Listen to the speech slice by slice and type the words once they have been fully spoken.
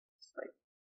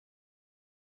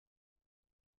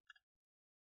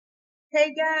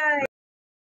Hey guys,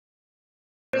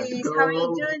 how are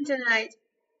you doing tonight?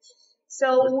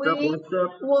 So we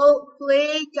will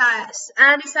play guess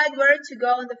and decide where to go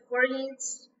on the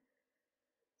 14th.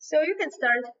 So you can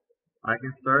start. I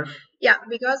can start. Yeah,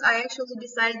 because I actually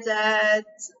decided that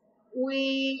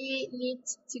we need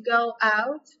to go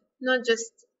out, not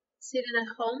just sitting at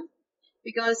home,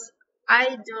 because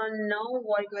I don't know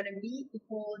what gonna be if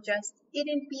we'll just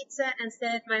eating pizza and stay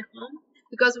at my home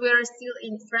because we are still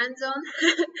in friend zone.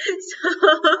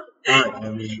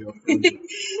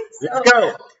 Let's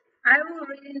go. I will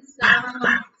read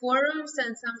some forums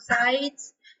and some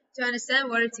sites to understand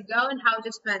where to go and how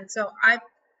to spend. So I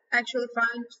actually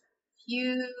found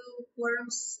few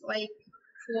forums like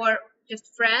for just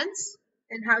friends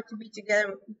and how to be together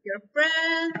with your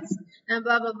friends and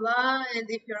blah blah blah, and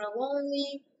if you're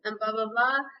lonely and blah blah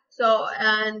blah. So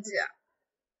and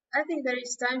I think there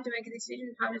is time to make a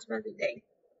decision how to spend the day.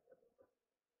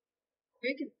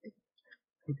 You can.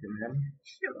 Okay, man.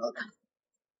 You're welcome.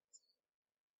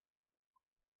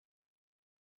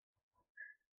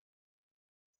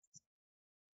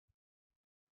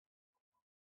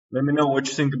 Let me know what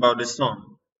you think about this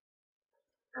song.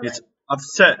 All It's right.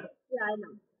 upset Yeah, I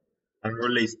know. and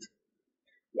released.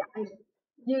 Yeah, I know.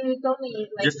 You told me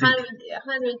like Just in-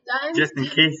 100 times. Just in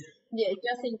case. Yeah,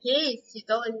 just in case. You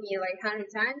told me like 100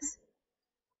 times.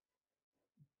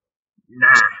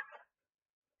 Nah.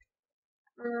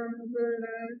 Um,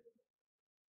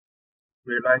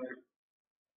 Do you like it?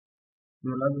 Do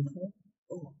you like this song?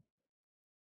 Oh.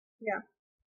 yeah.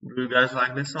 Do you guys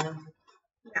like this song?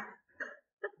 Yeah.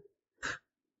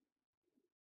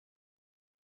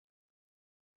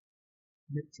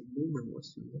 It's a movement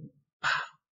was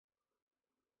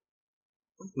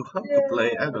you have to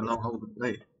play. I don't know how to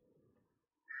play.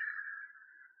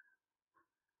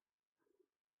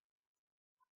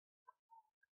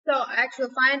 So I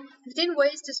actually find 15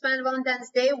 ways to spend Valentine's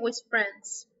Day with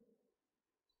friends.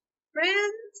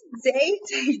 Friends, date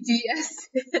ideas.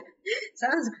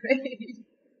 Sounds great.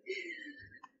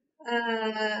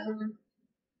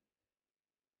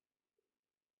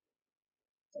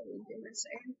 Give me a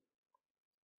second.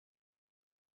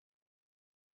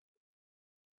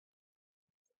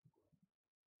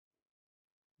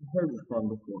 I've heard this one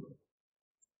before.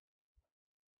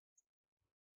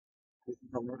 This is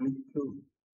really cool.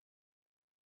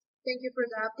 Thank you for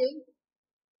the update.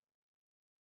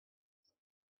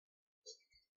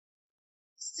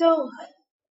 So,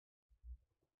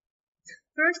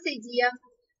 first idea,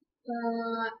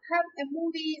 have a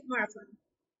movie marathon.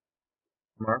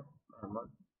 Mark?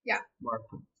 Yeah.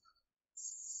 Martin.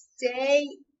 Stay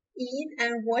in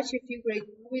and watch a few great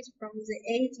movies from the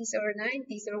 80s or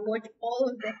 90s, or watch all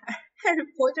of the Harry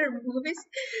Potter movies.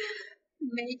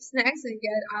 Make snacks and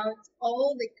get out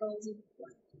all the cozy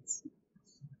blankets.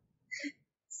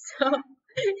 So,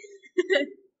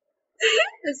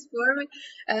 that's for me.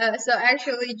 So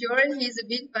actually, Jordan, he's a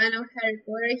big fan of Harry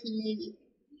Potter.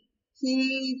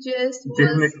 He just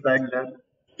Didn't was. expect that.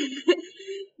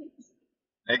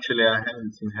 Actually, I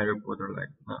haven't seen Harry Potter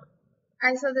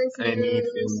I saw that any you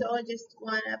film. saw just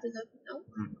one episode. No.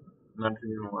 Not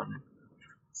even one.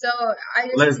 So I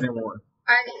just. Less than one.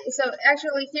 So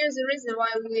actually, here's the reason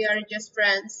why we are just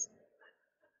friends.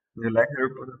 You like Harry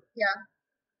Potter? Yeah.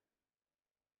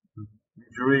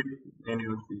 Did you read any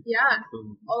of these? Yeah,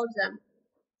 all of them.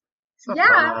 So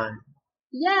Yeah. fine.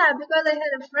 Yeah, because I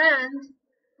had a friend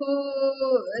who.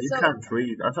 You can't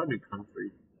read. I thought you can't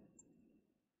read.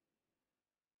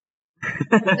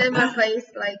 Then my face,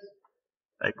 like.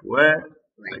 Like what?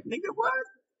 Like nigga, what?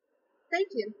 Thank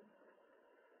you.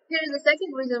 Here's the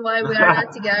second reason why we are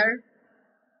not together.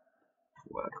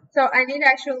 What? So I need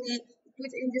actually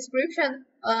put in description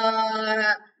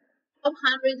top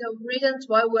 100 of reasons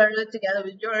why we are not together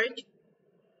with George.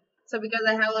 So because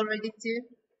I have already two.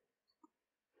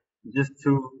 Just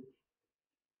to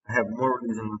have more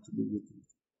reason not to be with you.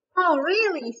 Oh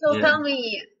really? So Yeah. tell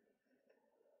me.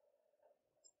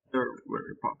 They're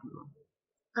very popular.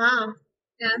 Oh.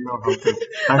 Yeah. I know how to.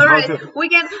 Alright, we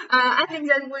can. I think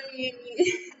that we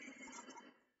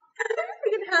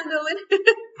can handle it.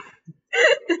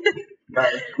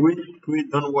 Guys, quit,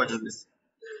 don't watch this.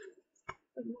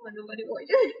 Nobody watch.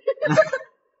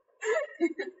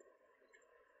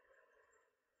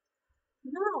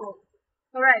 No.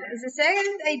 Alright, the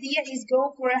second idea is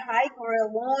go for a hike or a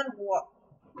long walk.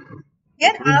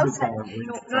 Get outside.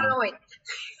 No, wait.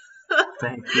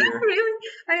 Thank you. Really?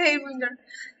 I hate winter.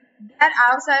 Get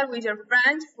outside with your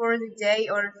friends for the day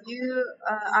or a few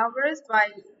hours by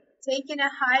taking a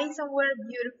hike somewhere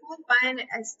beautiful. Find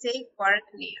a state park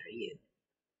near you.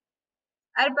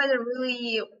 I'd better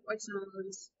really watch some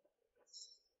movies.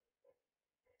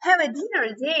 have a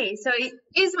dinner day. So it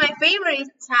is my favorite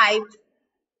type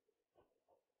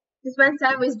to spend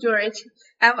time with George.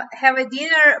 Have a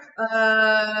dinner,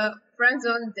 friends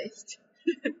on date.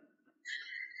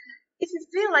 If you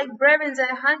feel like brave in the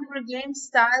Hunger Games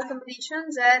style competition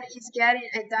that is getting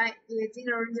a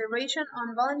dinner reservation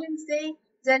on Valentine's Day,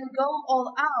 then go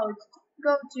all out.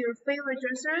 Go to your favorite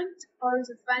restaurant or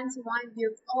the fancy one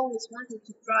you've always wanted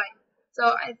to try. So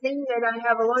I think that I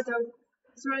have a lot of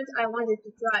restaurants I wanted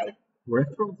to try.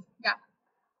 Restaurant? Yeah.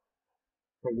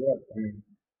 For what?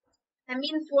 I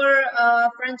mean for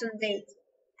friends on date.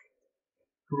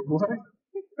 For what?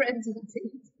 Friends on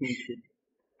date. Okay.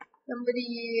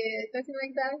 Somebody talking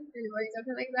like that? Anybody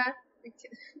talking like that?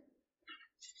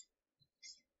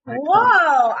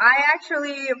 Whoa! I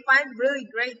actually find really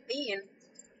great thing.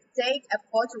 Take a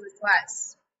photo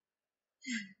request.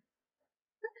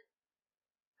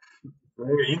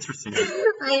 Very interesting.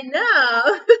 I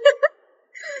know.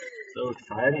 So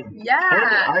exciting. Yeah.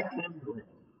 I can't do it.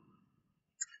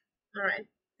 Alright.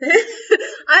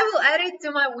 I will add it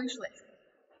to my wish list.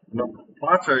 No,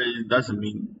 Potter doesn't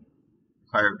mean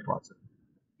Harry Potter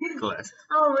class.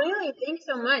 Oh really? Thanks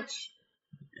so much.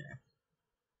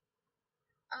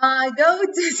 Go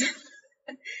to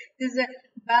the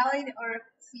ballet or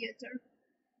theater.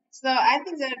 So I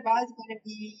think that ballet is gonna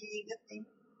be a good thing.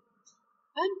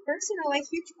 I'm personally a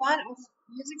huge fan of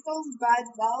musicals, but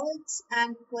ballads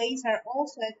and plays are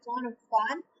also a ton of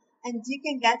fun, and you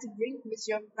can get a drink with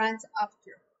your friends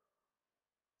after.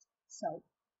 So,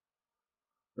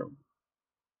 So,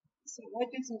 so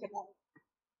what do you think about it?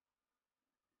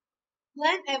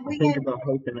 Plan a I think weekend. about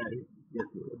how can I get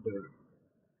there.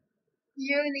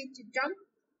 You need to jump.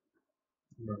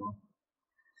 No.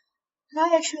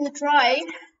 I actually tried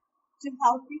to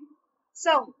help you.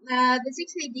 So, the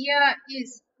sixth idea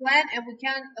is plan a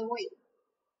weekend away.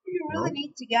 You really No?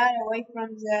 need to get away from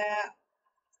the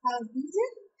house.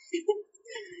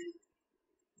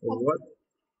 Or what?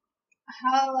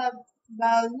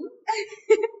 Hullabaloo.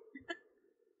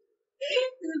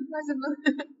 Impossible.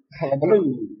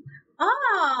 Hullabaloo.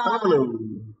 Oh,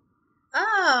 Hullabaloo.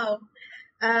 oh.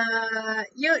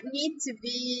 You need to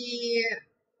be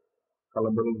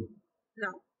Hullabaloo.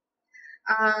 no.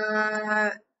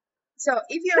 So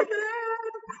if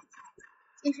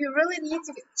you really need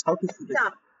to How to say this?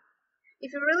 stop,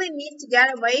 if you really need to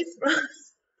get away from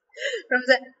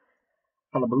the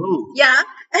Hullabaloo. yeah,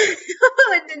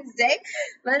 I didn't say,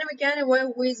 then we can away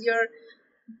with your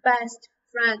best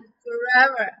friend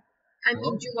forever. I mean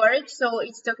Oh. George. So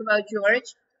let's talk about George.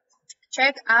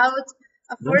 Check out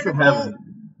Don't you affordable. have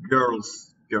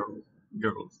girls,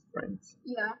 friends?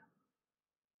 Yeah.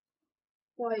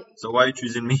 Why? So why are you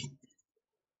choosing me?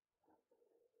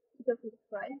 Because it's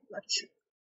right. Like,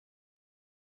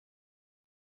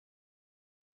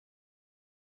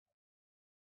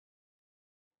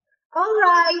 all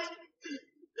right.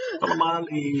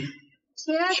 Calamari.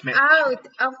 Check Schmeck. out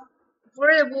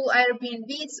affordable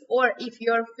Airbnbs, or if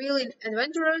you're feeling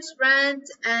adventurous, rent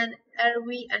an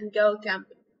RV and go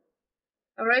camping.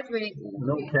 All right,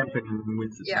 No camping in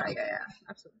winter yeah, time. yeah,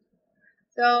 absolutely.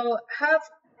 So have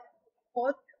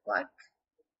hot luck.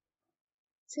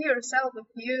 See yourself a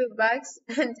few bucks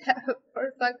and have a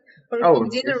potluck or Oh,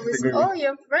 dinner this is with a good all one.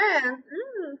 your friends.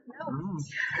 No. Mm.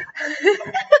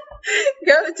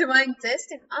 Go to wine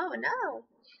tasting. Oh no.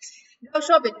 Go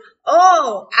shopping.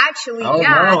 Oh, actually, Oh,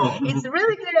 yeah, no. it's a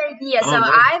really good idea. Oh, So no.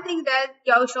 I think that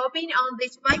go shopping on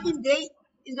this fucking day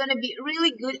is gonna be a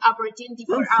really good opportunity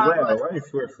for Don't our swear. both. Why you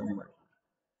swear so much?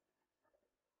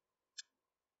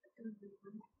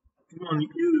 Come on,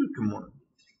 you. Come on.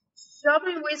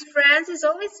 Shopping with friends is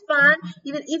always fun,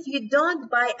 even if you don't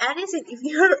buy anything. If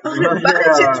you're on Oh, a budget,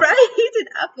 yeah. try it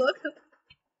up local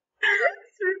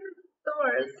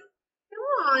stores. Come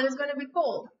on, it's gonna be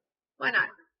cold. Why not?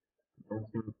 Don't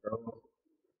think so.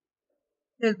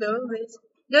 There's always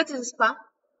go to the spa.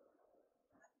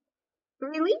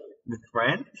 Really? With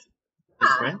friends? With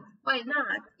Yeah, friends? why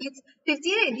not? It's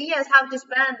 15 ideas how to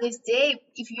spend this day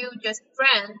if you just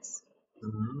friends.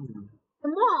 Mm.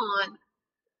 Come on.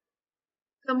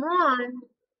 Come on.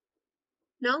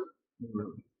 No?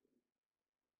 No.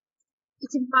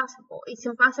 It's impossible. It's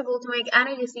impossible to make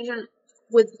any decision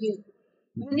with you.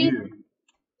 You need You.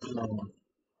 No.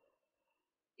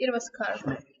 it was carved.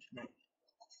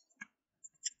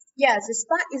 Yes, the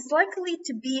spa is likely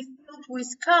to be filled with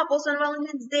couples on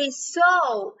Valentine's Day,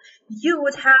 so you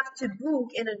would have to book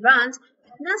in advance.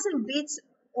 Nothing beats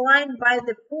lying by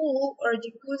the pool or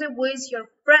jacuzzi with your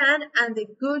friend and a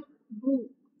good book.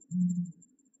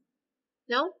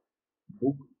 No?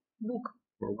 Book Book.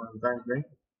 for one time, right?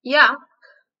 Yeah.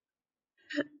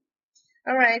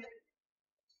 All right.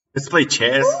 Let's play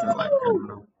chess. Ooh, Like, I don't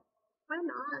know. why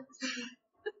not?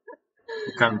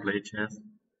 You can't play chess.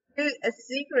 Do a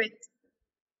secret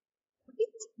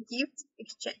gift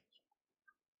exchange.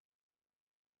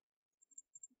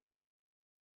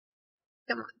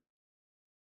 Come on.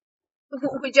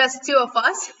 With just two of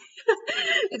us.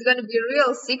 It's gonna be a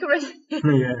real secret.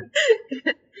 Yeah.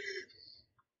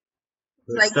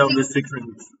 Let's tell the secret.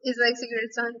 It's like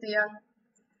Secret Santa, yeah.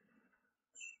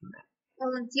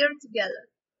 Volunteer together.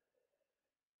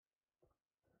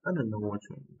 I don't know what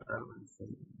you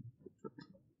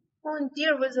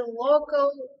Volunteer with a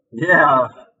local. Yeah.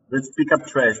 Let's pick up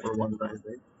trash for one time.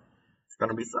 It's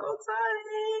gonna be so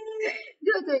exciting.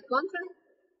 Do a contract.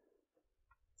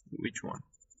 Which one?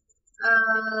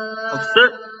 Uh, Sir.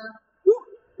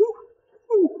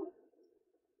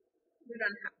 we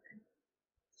don't have that.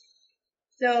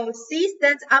 So C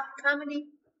stands up comedy.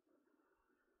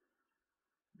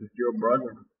 It's your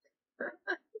brother.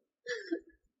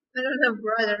 I don't have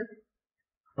brother.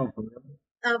 Oh, for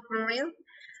real? For real.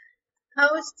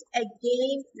 Host a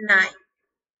game night.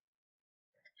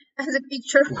 As a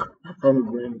picture. Oh,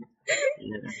 really?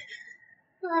 Yeah.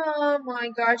 Oh my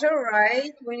gosh,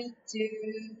 alright. We need to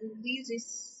leave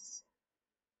this.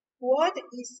 What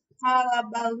is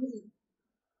Hullabaloo?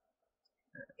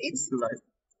 It's Like,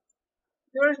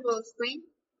 yours will explain.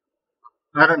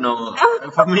 I don't know.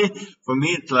 For me,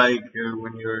 it's like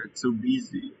when you're too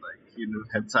busy, like you don't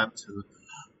have time to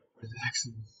relax.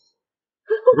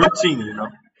 Routine, you know.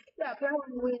 Yeah,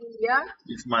 probably, yeah.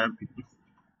 It's my opinion.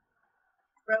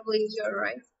 Probably you're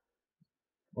right.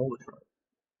 Always right.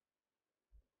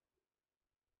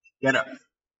 Get up.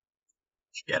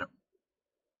 Get up.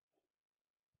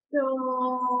 So,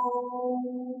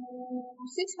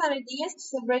 600 years to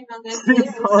celebrate Valentine's Day.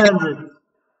 600.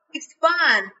 It's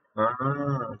fun.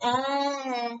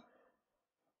 Ah.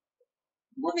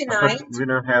 Movie I thought night. we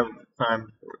don't have time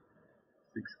for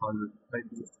 600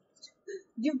 ideas.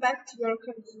 Give back to your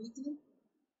community.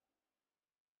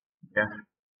 Yeah.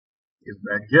 Give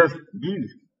back. Just give.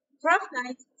 Craft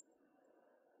nights.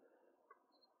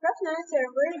 Craft nights are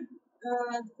a very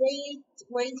great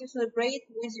way to celebrate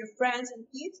with your friends and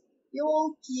kids. You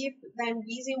will keep them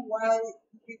busy while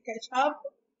you catch up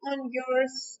on your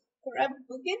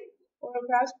scrapbooking or a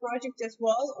craft project as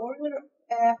well. Order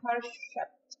a harsh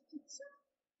pizza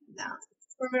now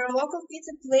from your local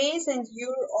pizza place and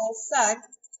you're all set.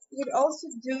 You could also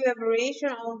do a variation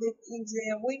on it in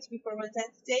the weeks before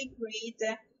Valentine's Day. Create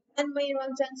a handmade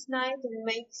Valentine's night and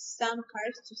make some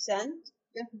cards to send.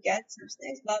 Don't forget some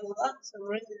snacks, blah blah blah. So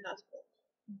really not good.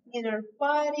 Dinner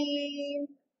party.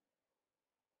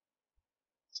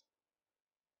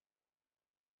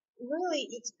 Really,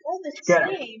 it's all the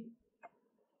same.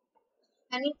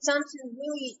 I need something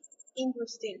really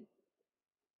interesting.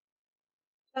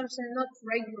 Something not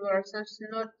regular, something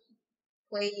not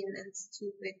plain and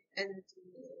stupid and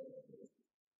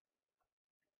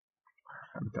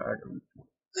I'm tired of it.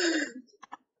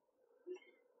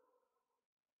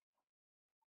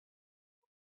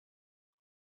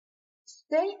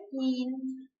 stay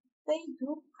in, stay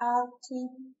group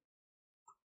outing,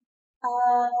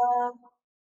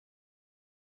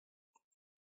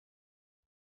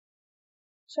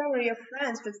 shower your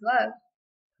friends with love.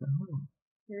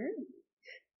 Mm.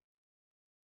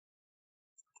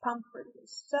 Pamper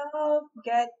yourself,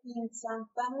 get in some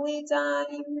family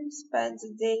time, spend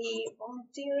the day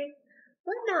volunteering.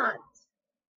 Why not?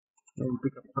 You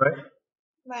pick up trash?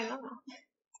 Why not?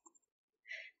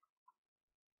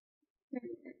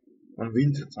 On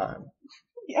winter time.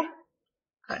 Yeah.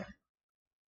 Hi.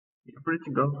 You're free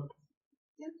to go.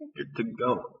 Good to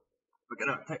go. We're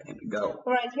gonna take to go.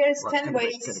 Alright, here's Right, 10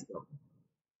 ways.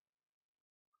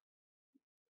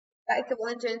 Like a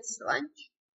Valentine's lunch.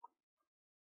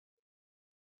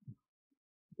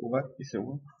 What is a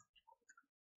what?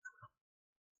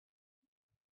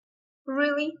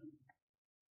 Really?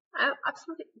 I'm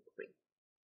absolutely agree.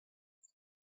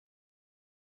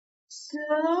 So,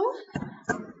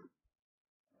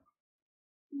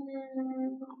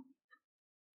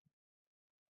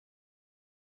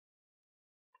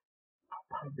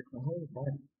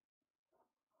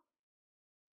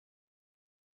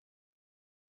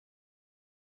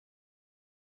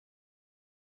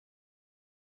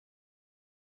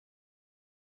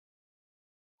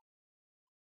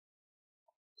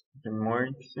 Something more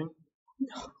interesting?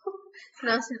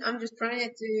 nothing. I'm just trying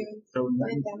to So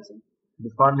find something. the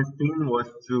funnest thing was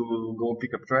to go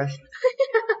pick up trash.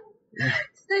 Yeah.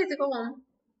 Stay to go home.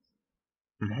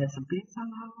 And have some pizza.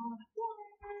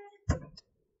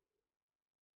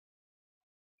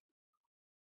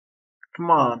 Come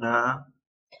on,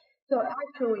 So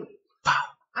actually,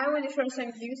 I want to share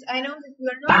some views. I know that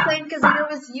we're not playing casino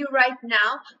with you right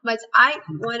now, but I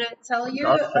want to tell you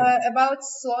about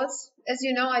slots. As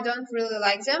you know, I don't really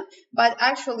like them, but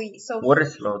actually, so What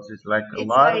is slots? It's like a it's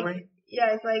lottery? like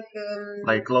yeah, it's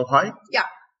Like low high? yeah.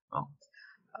 Oh.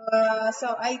 So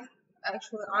I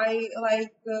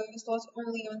like slots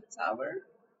only on the tower,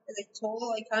 as I told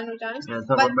like 100 times. Yeah,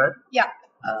 But tower bet? yeah,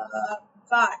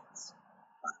 but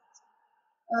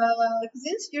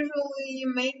since usually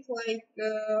make like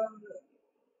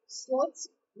slots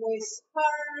with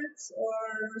hearts or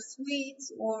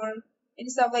sweets or any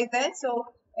stuff like that. So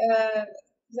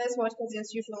that's what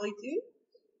cousins usually do.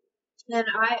 And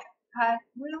I had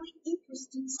really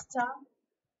interesting stuff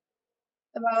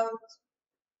about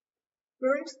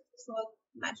first slot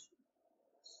machine.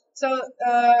 So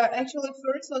actually,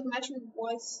 first slot machine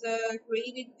was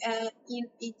created in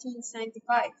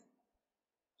 1875.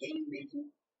 Can you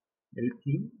imagine?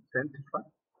 1875?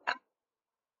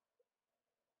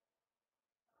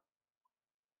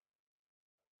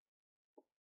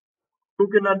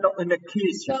 Cooking in the So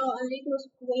kitchen. and it was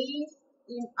placed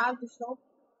in auto shop.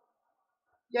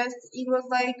 Just it was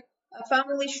like a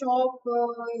family shop,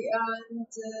 and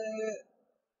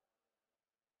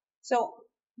so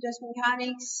just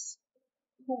mechanics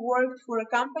who worked for a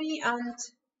company and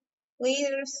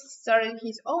later started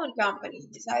his own company.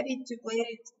 Decided to place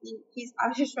it in his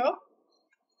auto shop.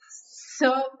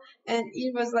 So and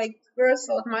it was like first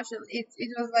slot machine. It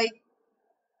was like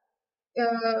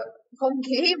home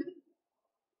game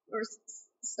or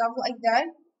stuff like that.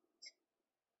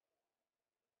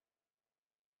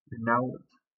 And now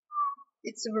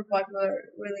It's super popular,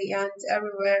 really, and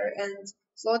everywhere. And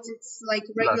slots, it's like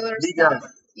Las regular Vegas. stuff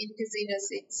in casinos.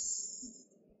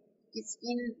 It's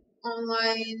in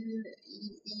online,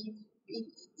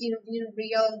 in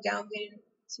real gambling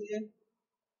too.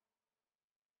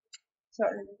 So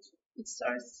and it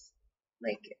starts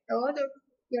like a lot of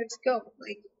years ago,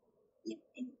 like in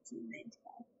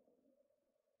 1895.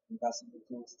 Impossible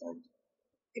to understand.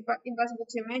 Impossible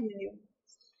to imagine you.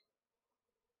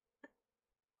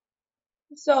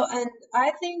 So, and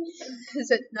I think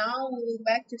that now we'll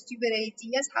back to stupid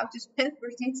ideas how to spend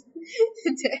 14th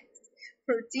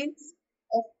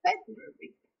of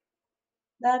February.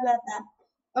 Blah, blah,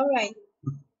 blah. Alright.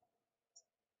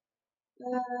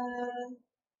 Uh,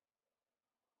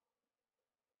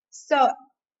 so,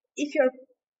 if you're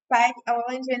pack a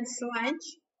Valentine's lunch,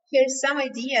 here's some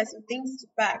ideas of things to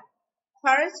pack.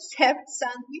 Heart-shaped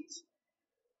sandwich,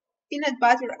 peanut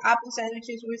butter apple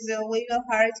sandwiches with the little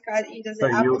heart cut into So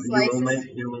the apple slices.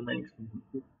 you will make some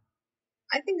food.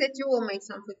 I think that you will make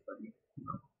some food for me.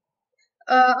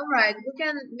 Alright, we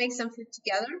can make some food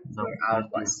together No, for our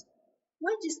just you. boss.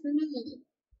 Why just me?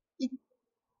 It,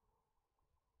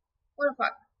 what the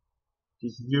fuck?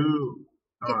 Because you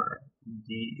are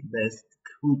the best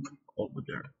cook over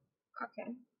there.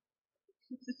 Okay.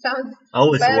 It sounds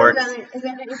Always better works. than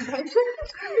I imagined.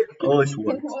 Always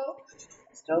works. Well,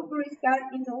 strawberries cut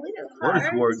into little Always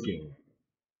hearts. working.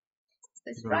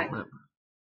 That's Don't right. remember.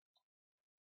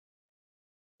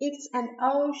 It's an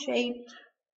O-shaped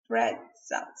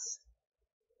pretzels.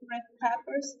 Red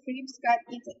pepper strips cut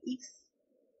into X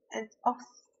and off.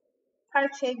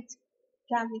 Heart-shaped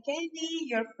gummy candy,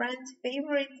 your friend's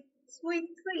favorite sweet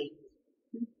treat.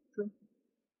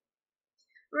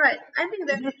 Right, I think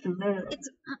that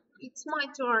it's my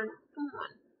turn. Come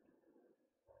on,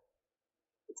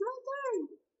 it's my turn.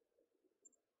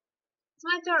 It's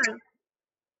my turn.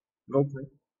 Okay.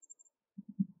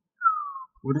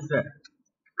 What is that?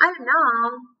 I don't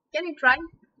know. Can you try?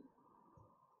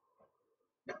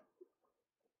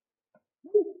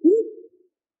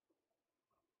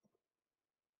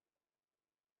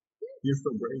 You're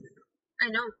so brave. I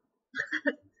know.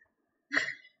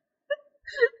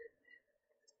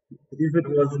 If it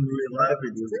wasn't real life,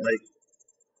 it was like,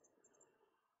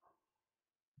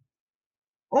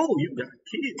 oh, you got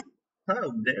killed. How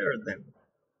dare them?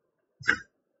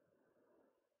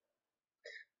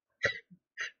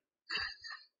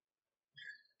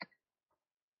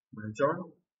 My turn?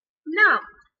 No,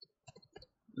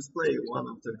 Let's play one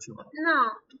after two. no.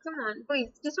 Come on, please.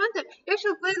 Just one time. You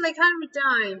actually played like 100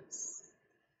 times.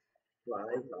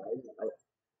 Lie.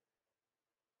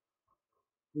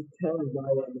 You can't buy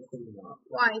anything now.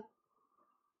 Why?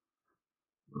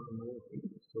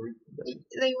 Sorry.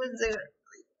 They was there.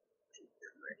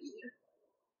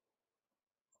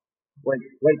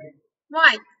 Wait.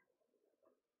 Why?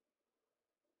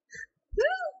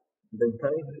 Then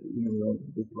tell you know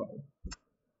this one.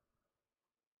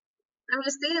 I'm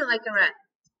just eating like a rat.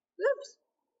 Oops.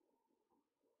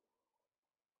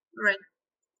 Right.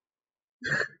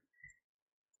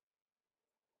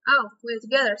 Oh, we're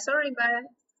together. Sorry, but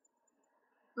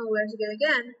oh, we're together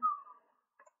again.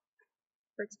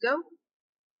 Let's go.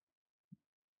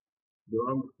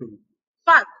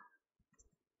 Fuck.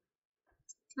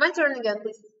 My turn again,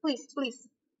 please. Please, please.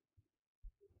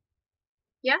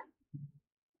 Yeah?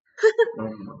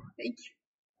 Thank you.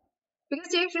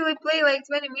 Because you actually play like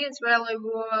 20 minutes while I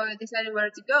was deciding where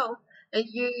to go, and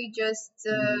you just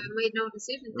made no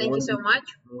decision. Thank you so much.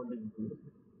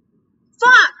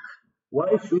 Fuck!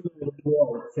 Why shouldn't I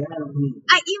go? Tell me.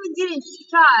 I even didn't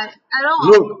shot at all.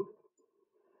 Look.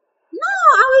 No,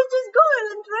 I was just going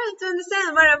and trying to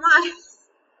understand where am I.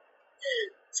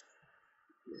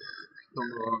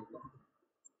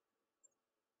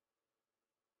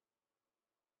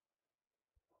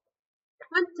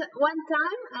 One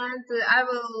time, and I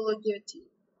will give it to you.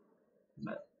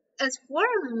 As for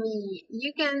me,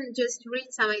 you can just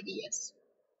read some ideas.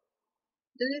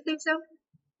 Don't you think so?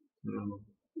 No.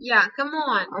 Yeah, come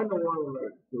on. I don't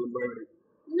want to learn.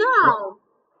 No.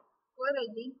 What I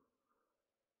did?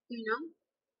 Do you know?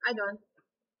 I don't.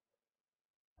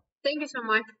 Thank you so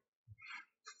much.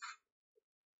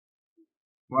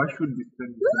 Why should we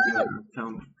spend together?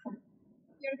 Tell me.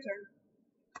 Your turn.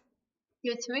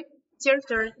 Give it to me. It's your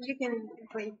turn. You can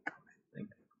play. Thank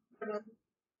you.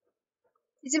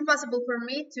 It's impossible for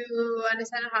me to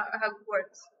understand how it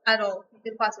works at all. It's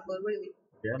impossible, really.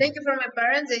 Yeah. Thank you for my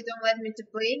parents. They don't let me to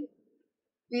play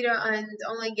video and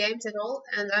online games at all,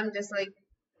 and I'm just like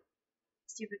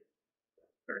stupid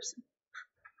person.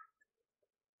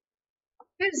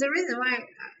 Here's the reason why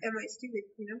am I stupid,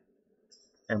 you know?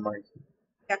 Am I?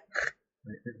 Yeah.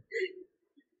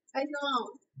 I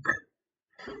know.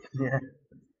 Yeah.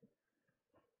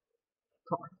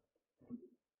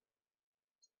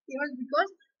 It was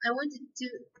because I wanted to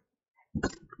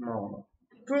No.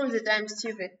 prove that I'm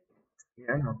stupid.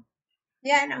 Yeah, I know.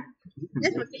 Yeah, I know.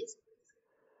 That's my case.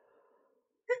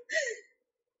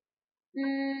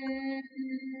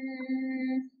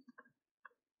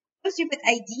 Stupid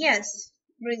ideas,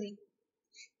 really.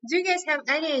 Do you guys have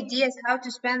any ideas how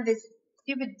to spend this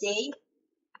stupid day?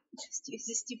 Just use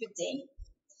this stupid day.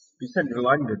 You said you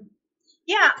liked it.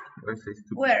 Yeah. I say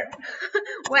stupid. Where?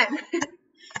 When?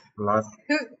 Last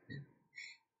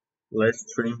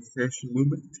train station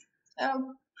movement.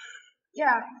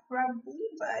 Yeah, probably,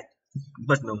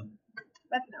 But no.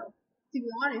 But no. To be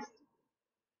honest.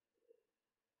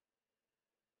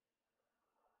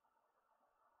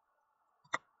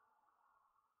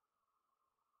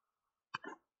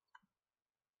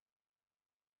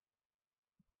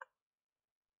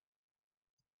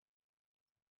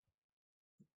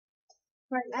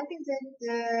 Right, I think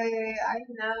that I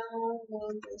now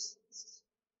will just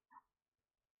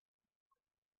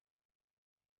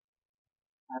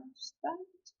have to start.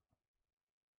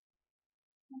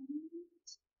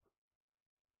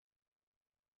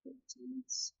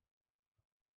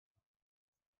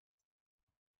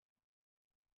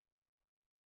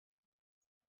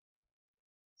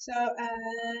 So,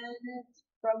 and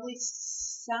probably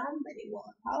somebody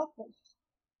will help us.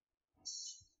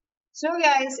 So,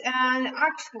 guys, and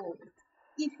actually,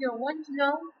 if you want to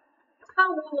know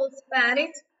how we will spend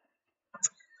it,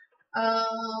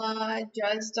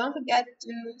 just don't forget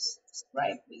to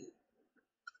subscribe me,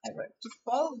 ever to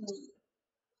follow me,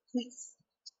 please.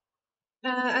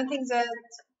 I think that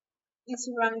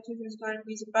Instagram and Twitter is going to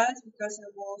be the best because I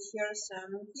will share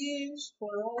some views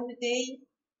for all the day,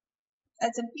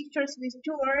 add some pictures with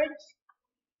George.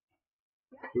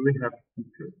 Do we have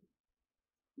pictures?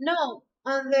 No,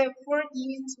 on the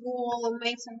 14th we'll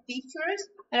make some pictures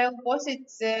and I'll post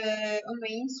it on my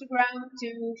Instagram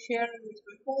to share with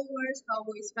my followers how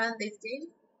we spend this day.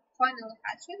 Final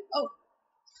action. Oh.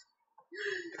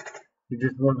 You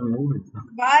just want to move it.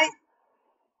 Bye.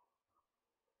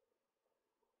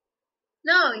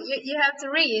 No, you have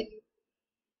to read.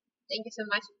 Thank you so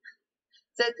much.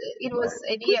 That it was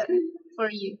idea for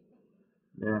you.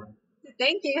 Yeah.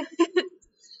 Thank you.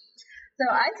 So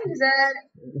I think that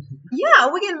yeah,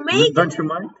 we can make. Don't you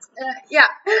mind? Yeah,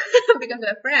 because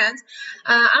we're friends.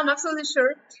 I'm absolutely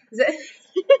sure that.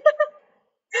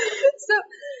 So,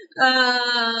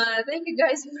 thank you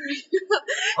guys for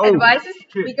your advices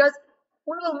because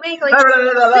we will make like.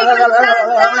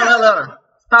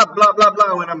 Stop, blah blah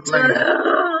blah when I'm playing.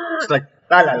 It's like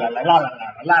la la la la la la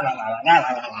la la la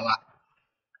la la.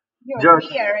 You're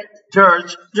weird.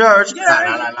 George. La la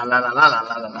la la la la la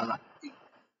la la la.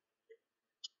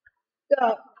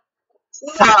 So,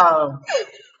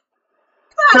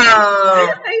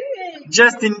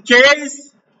 just in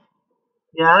case.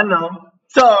 Yeah, I know.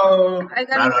 So, blah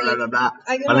blah blah blah blah.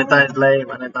 Valentine's Day,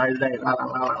 la la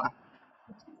la la la.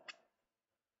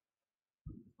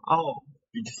 Oh.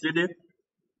 Did you see it?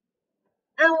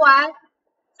 And what?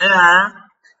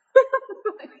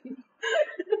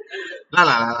 La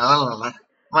la la la la la.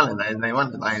 One.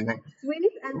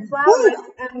 Sweets and flowers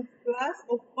and glass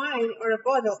of wine or a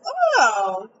bottle.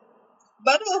 Oh,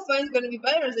 bottle of wine is gonna be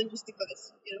better than just a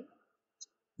glass, you know.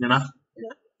 You know,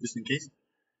 Yeah. just in case.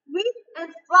 Sweets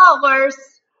and flowers.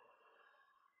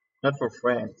 Not for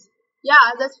friends.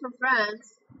 Yeah, that's for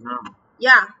friends. No.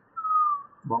 Yeah,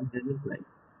 Bomb didn't play.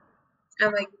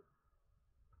 I'm like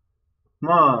Come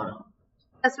on.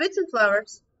 sweets and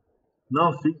flowers.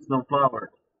 No seeds, no flower.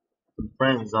 For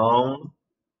friend zone.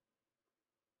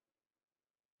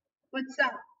 What's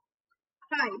up?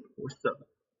 Hi. What's up?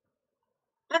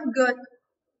 I'm good.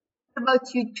 How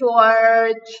about you,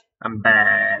 George? I'm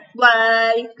bad.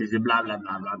 Why? Cause you blah blah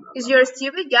blah blah blah. Because you're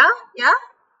stupid, yeah? Yeah?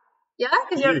 Yeah?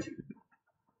 Because you're... You.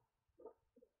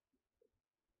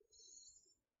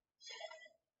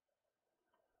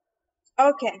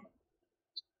 Okay.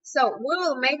 So, we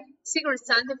will make Secret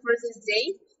Santa for this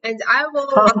day, and I will...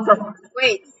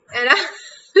 Wait, and I...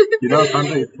 You know,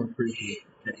 Santa is for Christmas.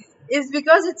 Okay. It's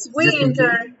because it's Just in winter,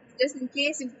 case? just in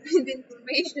case you find the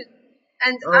information.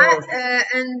 And Oh.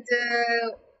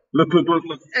 Look.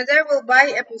 and I will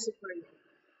buy a pussy for you.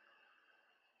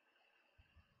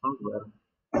 Oh,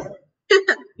 well.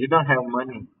 You don't have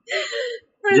money.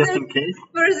 For Just this, in case?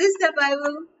 for this step, I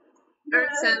will earn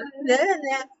some.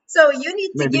 So you need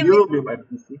to Maybe give you me. will be my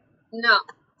PC. No,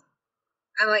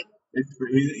 I'm like, It's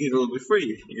free. It'll be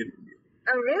free.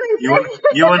 oh really?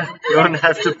 You won't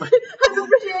have to pay. I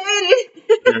appreciate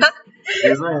it.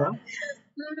 Yes, I am.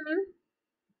 Mhm.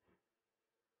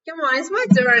 Come on, it's my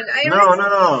turn.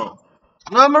 No,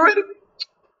 I'm already.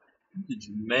 Did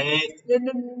you make?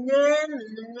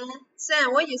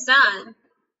 Sam, what you saying?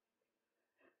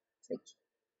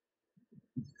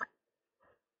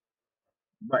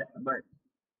 Bye.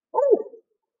 Oh.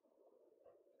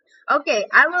 Okay,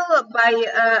 I will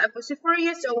buy a pussy for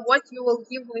you. So what you will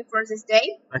give me for this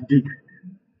day? I did.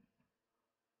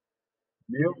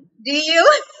 You? Do you?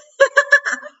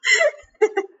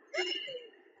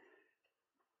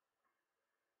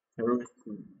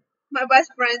 My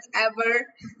best friends ever.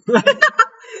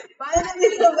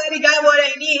 Finally, somebody got what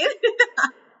I need.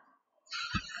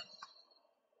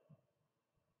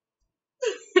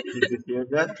 Did you hear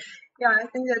that? Yeah, I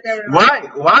think that they're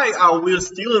right. Why are we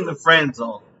still in the friend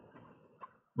zone?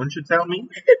 Won't you tell me?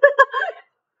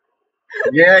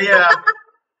 Yeah.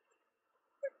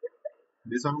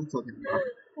 This one I'm talking about.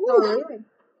 Oh, really?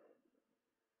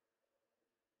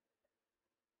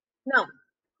 No.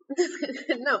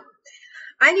 No.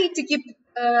 I need to keep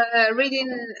reading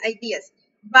ideas.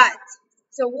 But,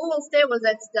 so we will stay with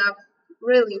that stuff.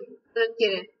 Really. Not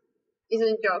kidding. Isn't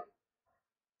a joke.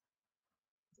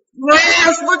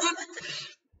 Yes, what you?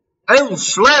 I will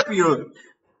slap you.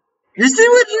 You see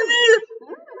what you did?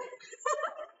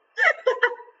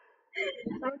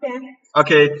 Okay.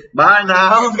 Okay, bye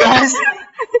now, guys.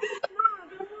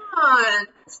 Come on.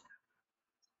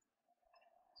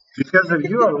 Because of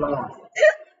you alone.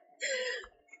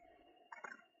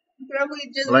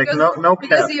 Probably just Like because, no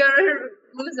because cap. you're a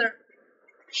loser.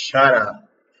 Shut up.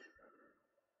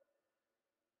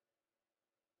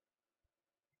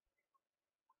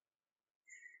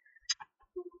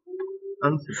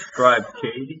 Unsubscribe,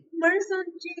 Katie. Merson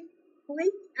J.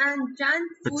 Flick and John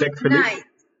Protect Food Philip. Night.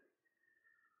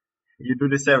 You do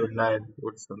this every night.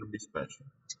 What's gonna be special?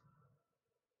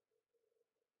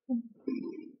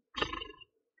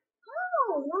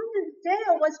 Oh, Valentine's Day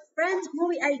was friends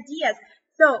movie ideas.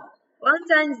 So,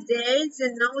 Valentine's Day, The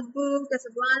Notebook,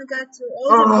 Casablanca, to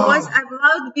all the boys I've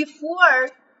loved before.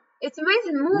 It's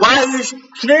amazing movie. Why are you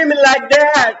screaming like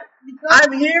that? Because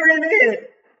I'm hearing it.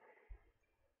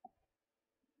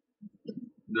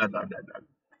 Blah blah blah blah.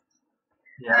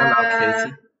 Yeah, I love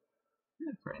Katie.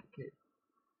 Yeah, friend Katie.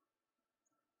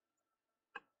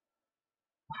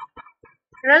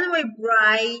 Runaway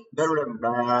Bride,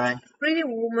 Bye. Pretty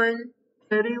Woman,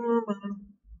 Pretty woman.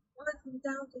 Walking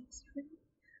Down the Street.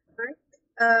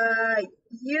 Right?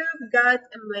 You've Got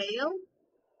a Mail.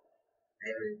 I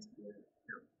don't know.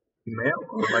 Male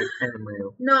or like any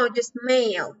male? No, just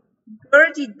male.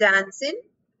 Dirty Dancing,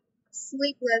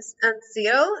 Sleepless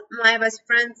Until, My Best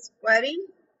Friend's Wedding,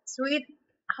 Sweet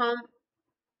Home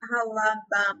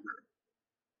Alabama.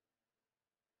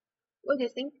 What do you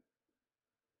think?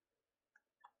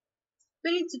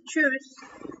 We need to choose.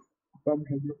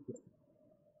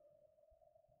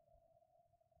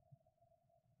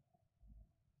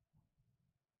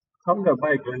 Come to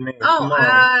buy grenade. Oh, Come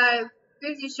on.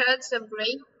 50 Shades of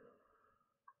Grey.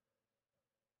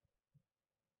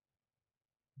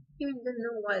 You don't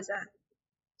know what is that.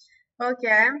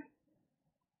 Okay.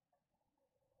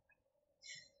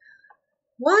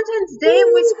 Valentine's Day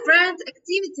with friends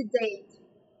activity date.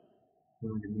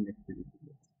 What do you mean activity?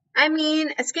 I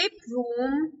mean escape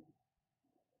room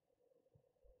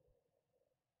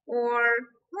or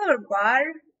bar.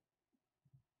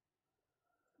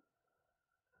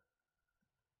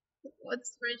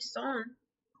 What's French song?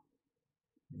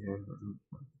 Yeah,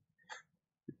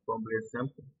 it's probably a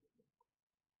sample.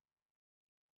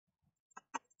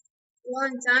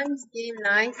 Valentine's game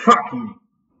night. Fuck you.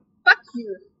 Fuck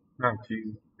you. Not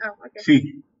you. Oh, okay.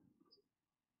 She.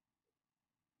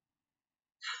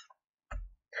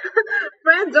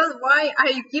 Brandon, why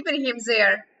are you keeping him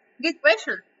there? Good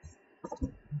question.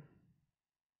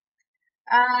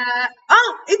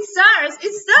 Oh, it's stars.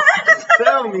 It's stars.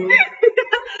 Tell me.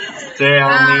 Tell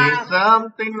me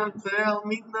something, not tell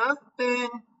me nothing.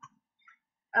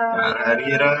 Blah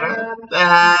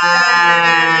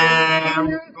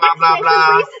blah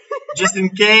blah. Just in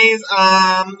case,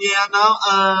 yeah, no,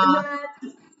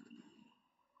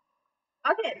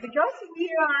 Okay, because we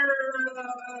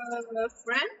are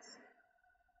friends.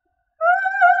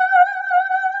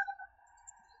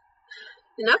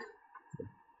 Enough?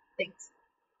 Thanks.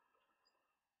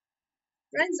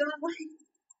 Friends don't like.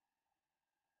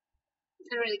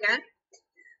 I really can.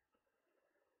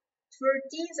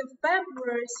 13th of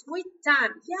February, sweet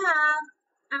time. Yeah,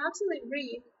 I absolutely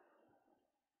agree.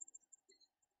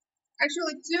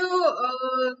 Actually,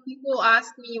 two people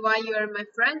asked me why you are my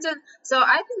friend, and so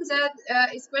I think that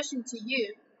is question to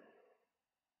you.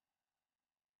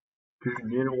 because you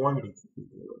didn't want me.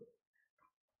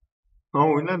 No,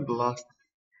 we're not the last.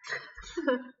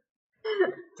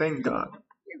 Thank God.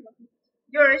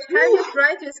 George, have you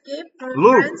tried to escape from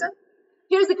Look. friends?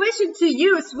 Here's the question to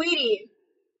you, sweetie.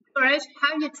 George,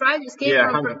 have you tried to escape Yeah,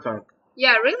 from 100 times.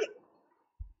 Yeah, really?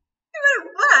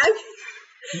 What?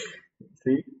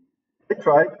 See? I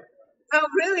tried. Oh,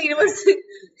 really? It was it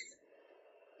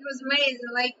was amazing.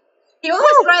 Like he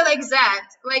always try like that,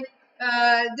 like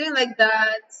doing like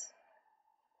that.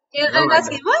 And I'm like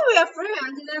asking, why we are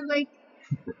friends? And I'm like,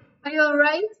 are you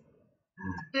alright?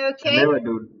 Are you I okay? never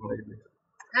do it like this.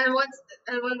 And what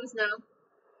was now?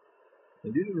 I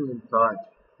didn't even touch.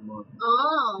 Come on.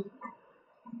 Oh,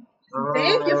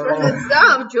 thank you for the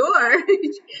stuff,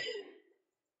 George.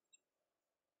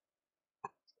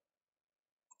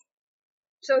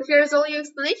 So here's all your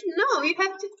explanation. No, you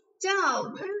have to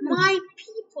tell my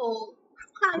people.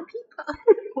 My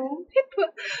people. People.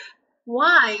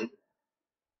 Why?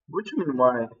 What you mean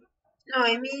why? No,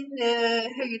 I mean,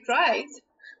 have you tried?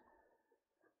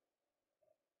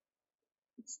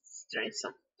 Let's try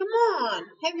some. Come on,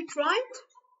 have you tried?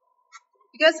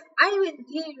 Because I even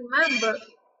didn't remember.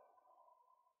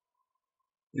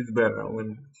 It's better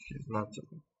when she's not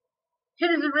together.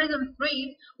 Here is the reason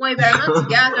 3 why we are not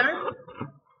together.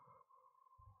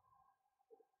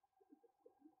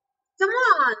 Come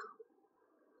on.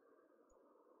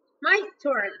 My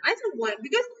turn. I don't want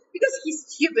because he's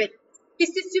stupid.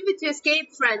 He's too stupid to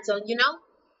escape friend zone, you know?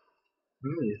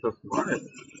 You're so smart.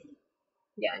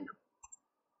 Yeah, I know.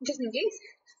 Just in case.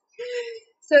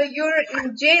 So you're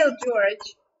in jail,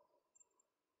 George.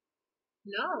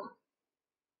 No.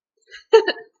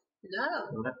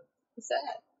 No. What's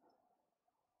that?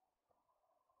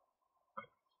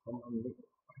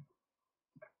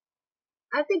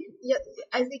 I think yeah.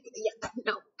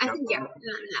 No. I think yeah.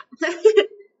 No.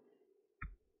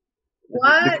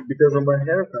 What? Because of my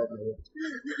haircut.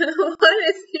 What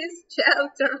is his child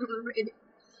term already?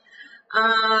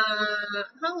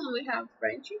 How long we have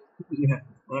friendship? Yeah.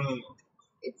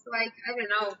 It's like I don't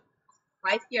know,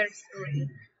 5 years already.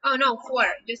 Oh no, 4.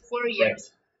 Just 4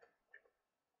 years.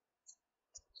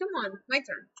 Come on, my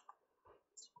turn.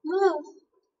 Move.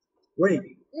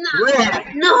 Wait. No.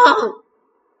 Where? No.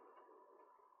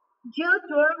 Your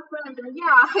turn, friend. Yeah,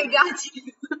 I got you.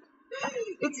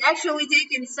 It's actually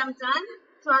taken some time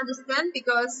to understand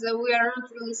because we are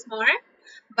not really smart.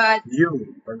 But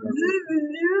You.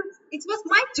 it was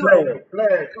my turn.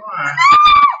 Play. Come on.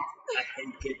 I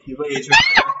hate peculiarities.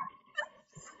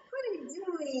 What are you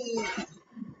doing?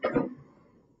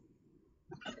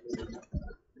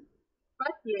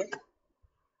 Fuck you.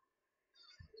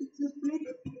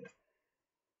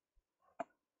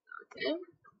 Okay.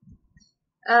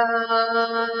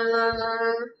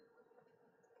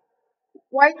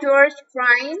 Why George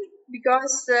crying?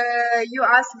 Because you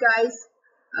ask guys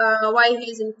why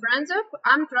he's in friends up.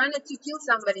 I'm trying not to kill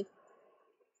somebody.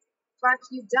 Fuck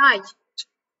you, die.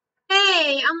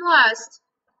 Hey, I'm lost.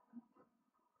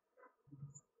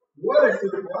 What is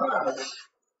it? Why?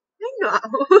 I know.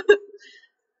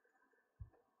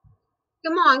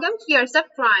 Come on, come here. Stop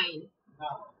crying.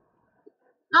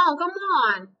 No, come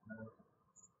on.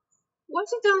 What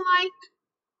you don't like?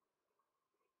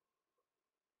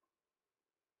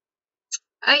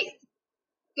 I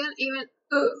can't even.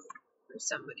 Oh, there's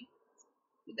somebody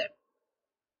there.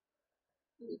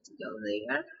 I need to go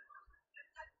there.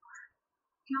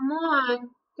 Come on,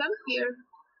 come here.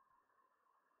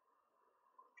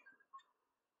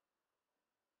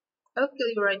 I'll kill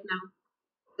you right now.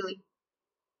 Really.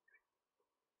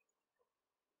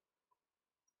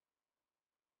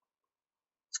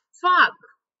 Fuck.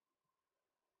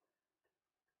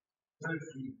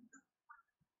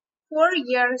 4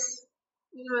 years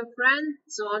in my friend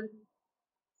zone.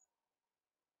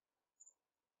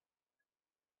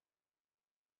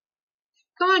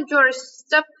 Come on, George,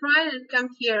 stop crying and come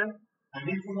here. I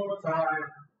need some more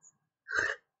time.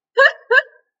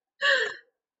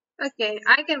 Okay,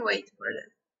 I can wait for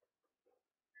that.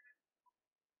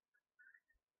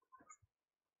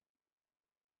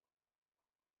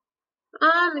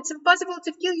 It's impossible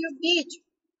to kill you, bitch.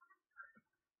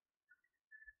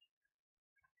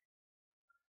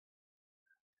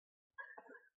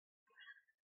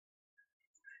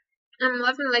 I'm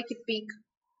laughing like a pig.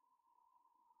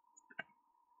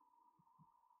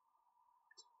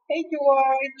 Hey,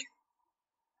 George.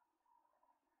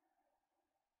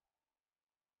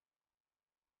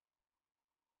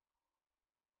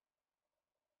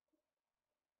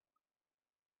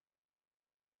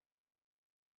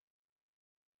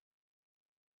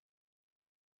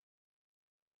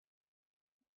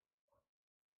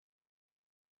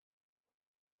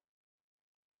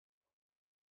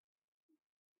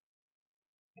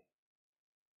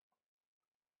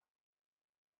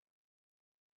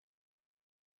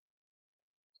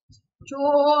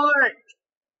 George,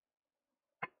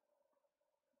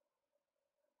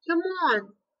 come on.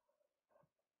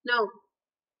 No,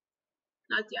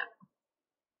 not yet.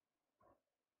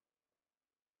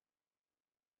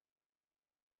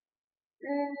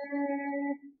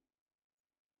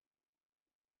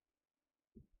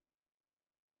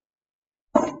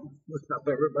 What's up,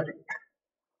 everybody?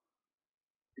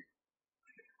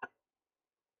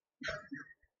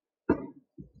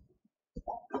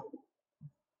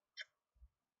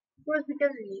 What's because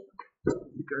of you?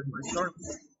 Because my son.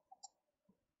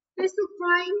 You're still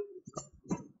crying?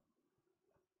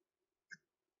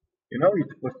 You know you're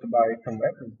supposed to buy some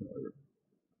weapons.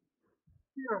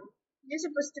 No. You're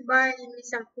supposed to buy me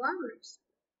some flowers.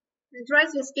 And try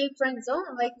to escape friend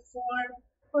zone like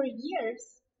for years.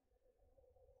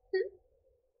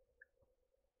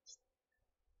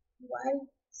 Why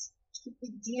keep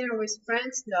it dinner with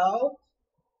friends though?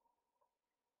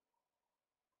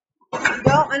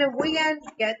 Go on a weekend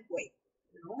getaway.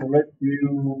 So let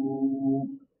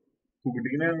you cook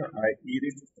dinner. I eat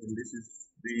it, and this is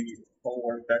the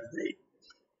homework that day.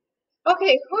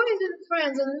 Okay, who is in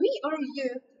friends on me or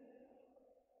you?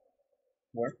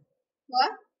 What?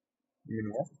 What? You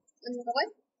know? And what?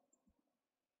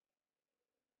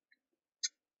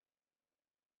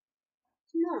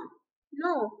 No.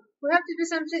 No. We have to do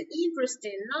something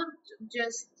interesting, not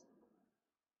just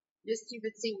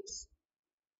stupid things.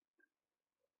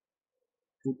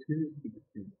 No,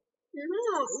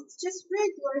 it's just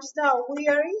regular stuff. We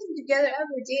are eating together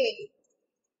every day.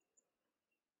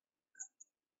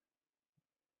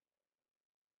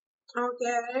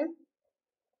 Okay.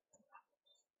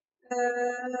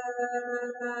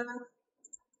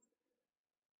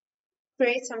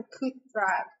 Create some cook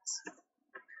crafts.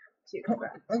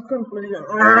 I can't believe it.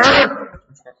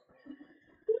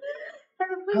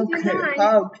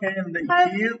 How can they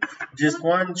kill just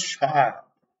one shot?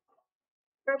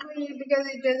 Probably because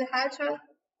it does a headshot.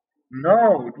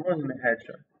 No, it wasn't a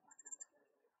headshot.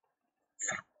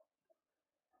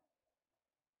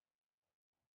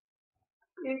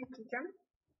 You need to jump.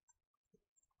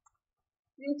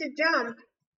 You need to jump.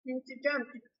 You need to jump.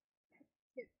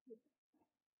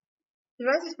 The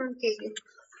rest is from Katie.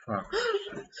 Huh.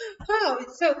 Oh,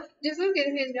 so just look at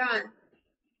him done.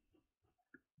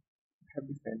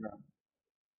 Happy say no.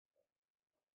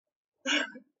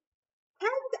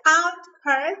 Hand out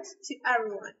cards to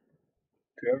everyone.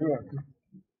 To everyone.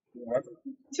 What?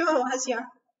 To us, yeah.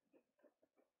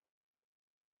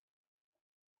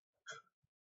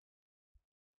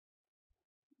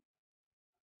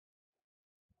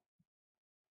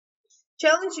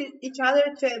 Challenge each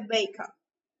other to a bake-off.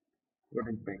 What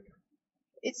is bacon?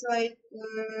 It's like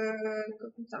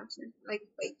cooking something, like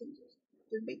bacon,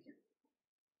 just bacon.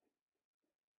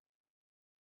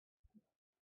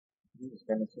 This is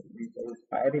gonna be so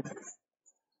exciting.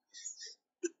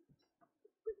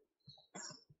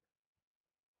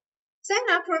 Sign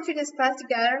up for a fitness class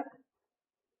together.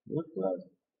 What was?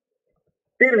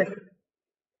 Fitness.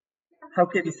 How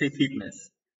can you say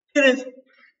fitness? Fitness.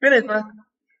 Fitness, man.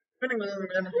 Fitness,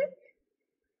 man.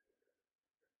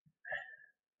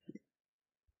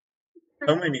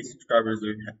 How many subscribers do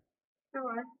you have?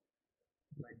 Alright.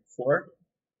 Like 4?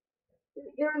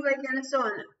 You're like an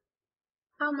son.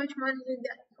 How much money you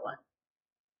get? A lot.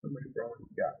 How many bro you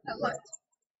got? A lot.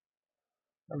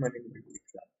 How many do you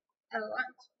got? A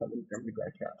lot. How many do you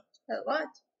got? A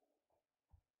lot.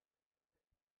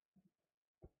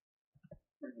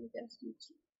 Let me just see.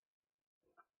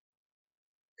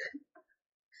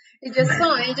 It just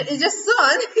saw. It just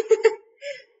saw.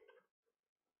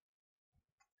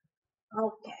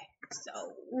 Okay. So.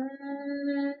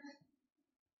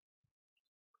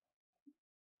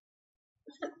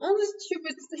 All the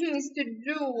stupid things to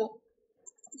do.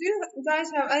 Do you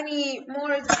guys have any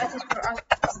more advices for us?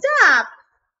 Stop!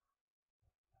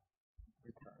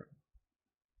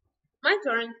 My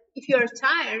turn. If you're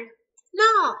tired.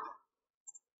 No!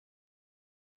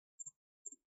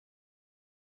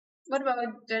 What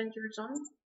about danger zone?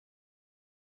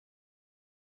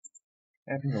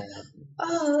 I don't know.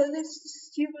 Oh, this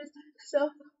stupid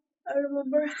stuff. I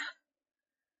remember.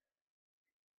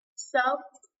 Stop.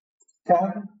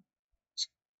 Stop.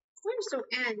 Where's the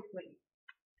angry?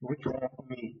 Which one for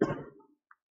me?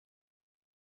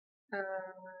 I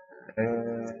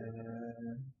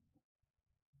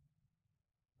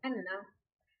don't know.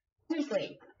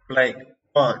 Play. Play.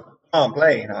 Come on,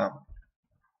 play now.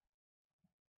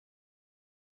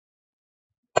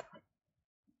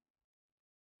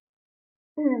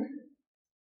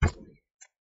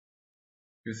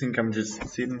 You think I'm just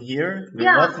sitting here doing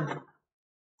nothing?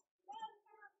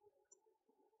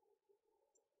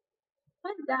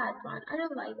 Like that one. I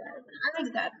don't like that one. I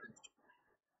like that one.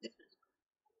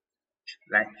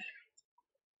 Like.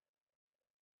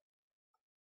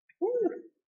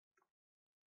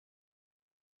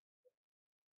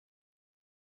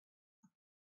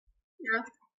 Yeah.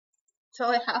 So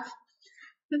I have.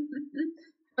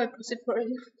 I put it for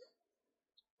you.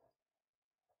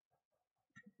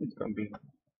 It's gonna be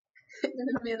In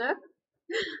a minute.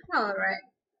 Alright.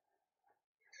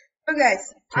 So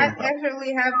guys, I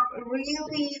actually have a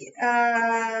really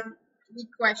good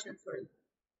question for you.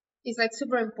 It's like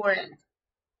super important.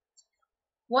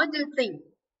 What do you think?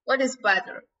 What is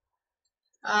better?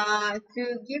 To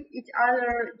give each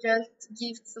other just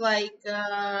gifts like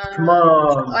come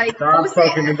on, like stop pussy.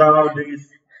 talking about this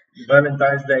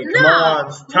Valentine's Day. Come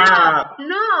on, stop.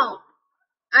 No,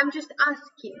 I'm just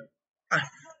asking.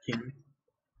 Asking.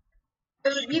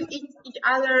 To give each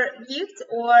other gifts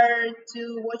or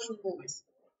to watch movies.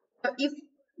 So if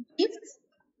gifts,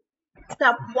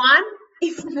 step 1.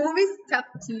 If movies, step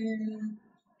 2.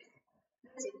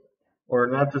 Or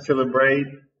not to celebrate,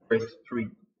 press 3.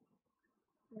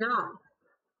 No.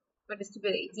 What a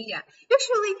stupid idea.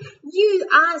 Actually, you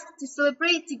asked to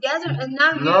celebrate together and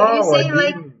now you say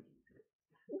like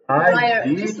liar.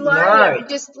 Just liar.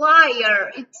 Just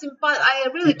liar. It's impossible. I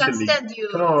really can't stand you.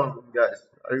 Come on, guys.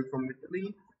 Are you from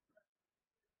Italy?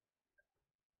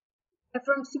 I'm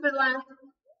from stupid land.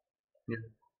 Yeah.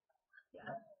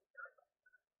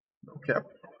 Okay.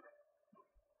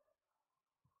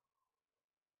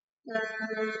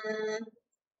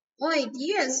 All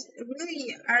ideas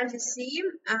really are the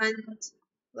same and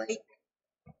like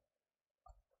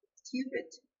stupid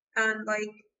and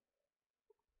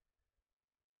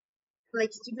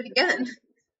like stupid again.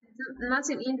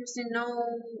 Nothing interesting. No.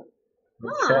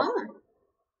 Oh,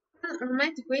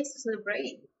 romantic ways to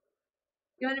celebrate.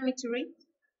 You wanted me to read?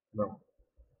 No.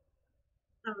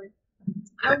 Alright.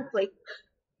 I will play.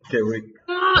 Okay, wait.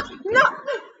 No!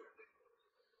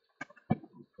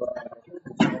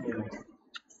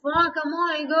 Oh, come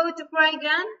on, go to cry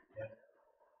again?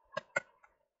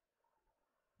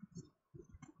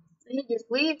 He just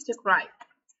leaves to cry.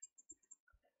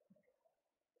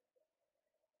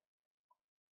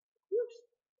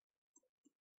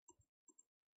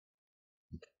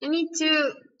 I need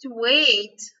to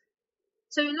wait.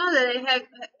 So you know that I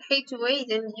hate to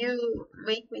wait and you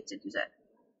make me to do that.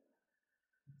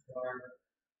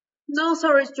 No,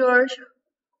 sorry, George.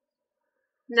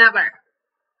 Never.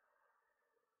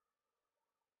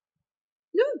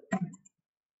 No.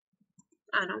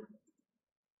 I know.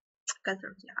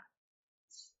 Confirmed, yeah.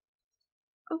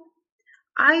 Oh.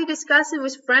 Are you discussing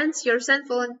with friends your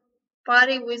sinful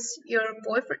party with your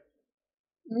boyfriend?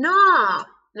 No.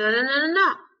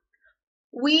 No.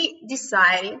 We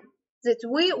decided that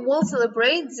we will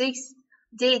celebrate this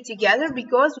day together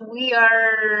because we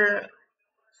are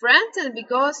friends and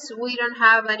because we don't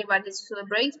have anybody to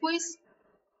celebrate with.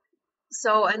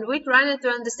 So, and we're trying to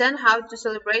understand how to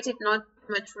celebrate it, not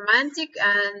too much romantic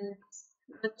and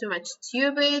not too much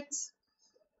stupid.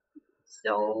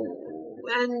 So,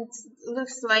 and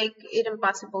looks like it's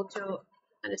impossible to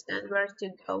understand where to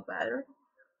go better.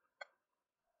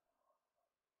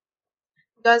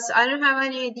 Because I don't have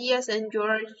any ideas and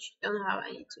George don't have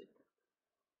any too.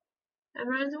 I'm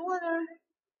running the water.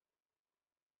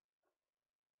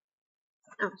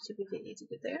 Oh, stupid, they need to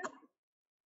go there.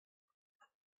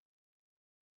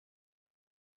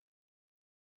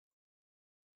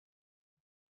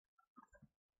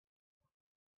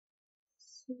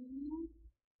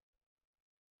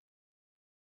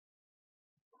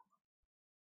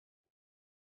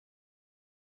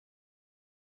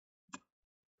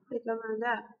 Click on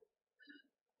that.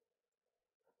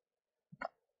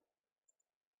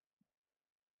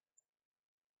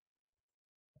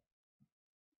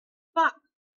 Fuck.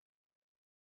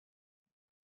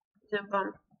 The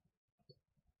bomb.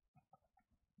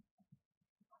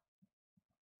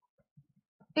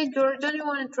 Hey George, don't you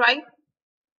want to try?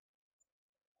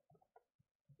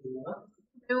 Do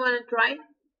you want to try?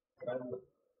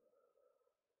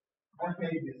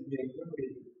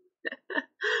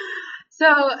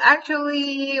 So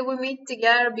actually, we meet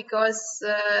together because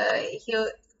he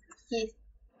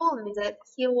told me that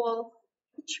he will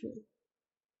teach me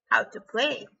how to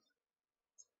play.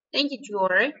 Thank you,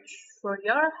 George, for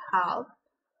your help.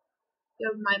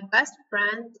 You're my best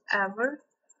friend ever.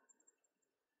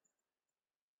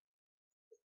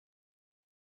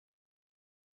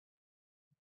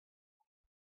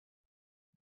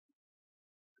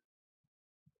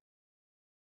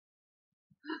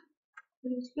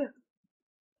 What is here?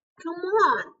 Come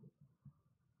on.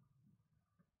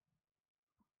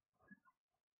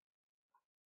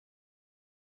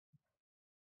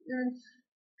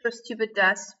 So stupid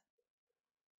ass.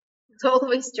 It's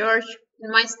always George in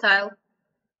my style.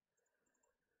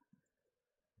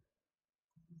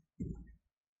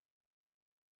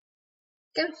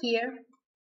 Come here.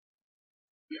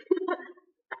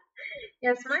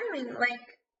 You're smiling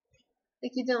like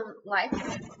you don't like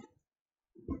it.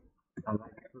 I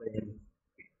like playing.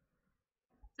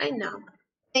 I know.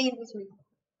 Play it with me.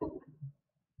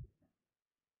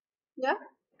 Yeah?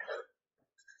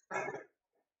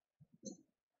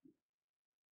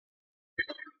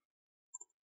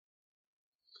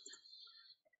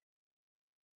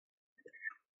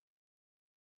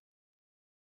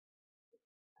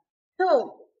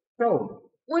 So, So,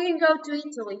 we can go to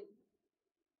Italy.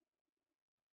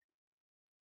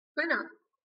 Why not?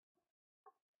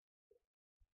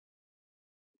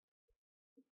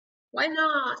 Why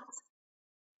not?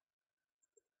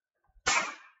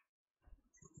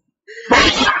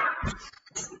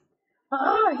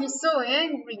 Oh, he's so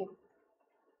angry.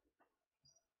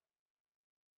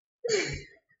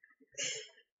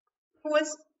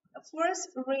 What's the first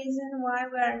reason why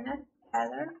we are not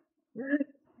together?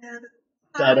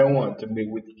 I don't want to be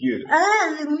with you.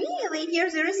 Really?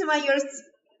 Here's the reason why you're.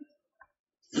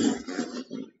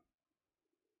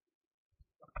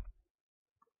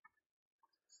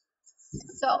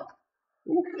 So,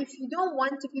 if you don't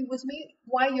want to be with me,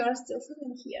 why you're still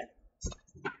sitting here?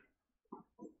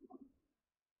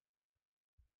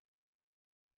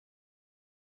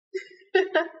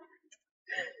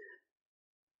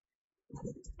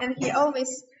 And he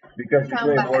always Because you come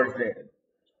play back. worse than.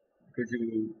 Because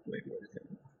you play worse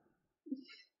than.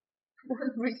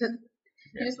 One reason.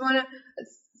 You just wanna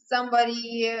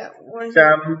somebody or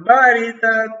Somebody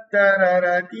da da da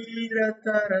da dee, da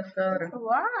da da da da.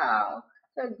 wow,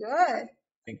 so good.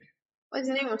 Thank you. What's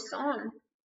the name of the song?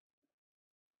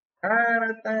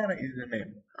 Taratara is the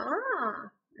name.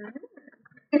 Ah.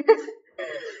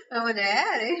 I wanna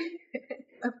add it.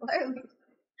 A playlist.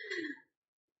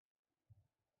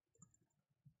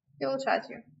 He will chat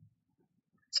you.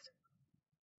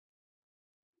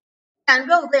 And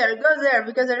go there,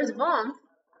 because there is a bomb.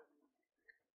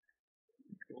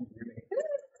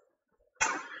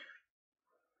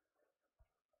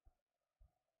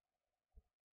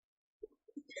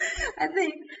 I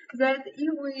think that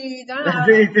if we don't I have,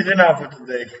 think it is enough for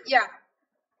today. yeah,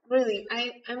 really,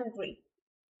 I'm agree.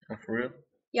 Oh, for real?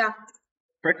 Yeah.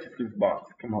 Practice with boss.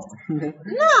 Come on.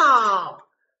 No.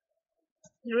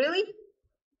 Really?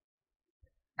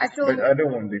 Actually, But I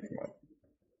don't want this one.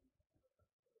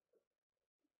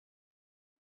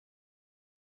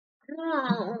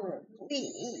 no.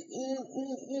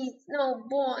 No,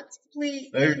 bots, please.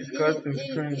 Let's discuss the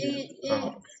different.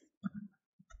 Oh.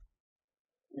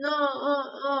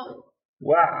 No,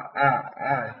 Wow.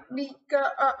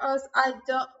 because I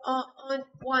don't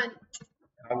want.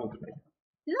 I will play.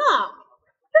 No.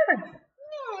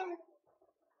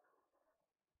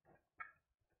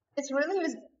 It's really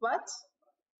his butt?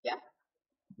 Yeah.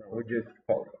 No, we just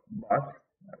call it boss.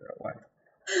 I don't know why.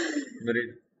 But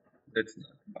that's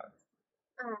not boss.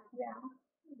 Yeah.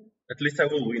 At least I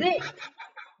will win. They,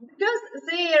 Because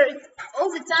they're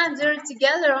all the time they're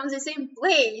together on the same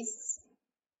place.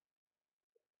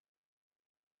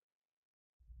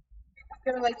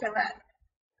 You're like a rat.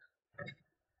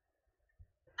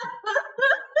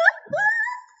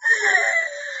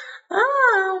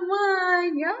 Oh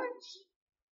my gosh.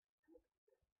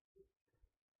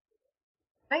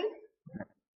 Right?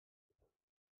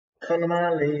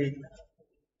 Calamari.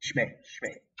 Schmeck,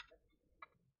 schmeck.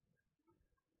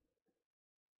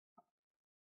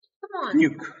 Come on.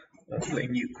 Nuke. Let's play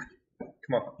nuke.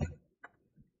 Come on.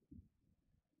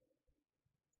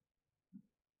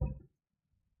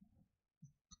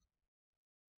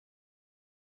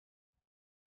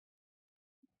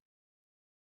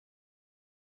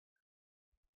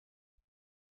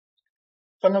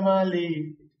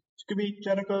 Calamari. Scooby,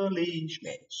 Characoli.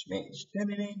 Schmeck, schmeck.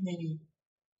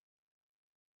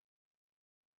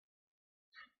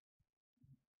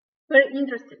 Very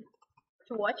interesting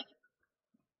to watch.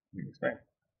 Schmeck.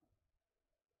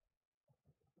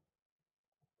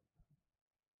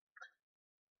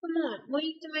 Come on, we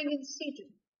need to make a decision.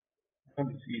 I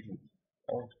want to see it.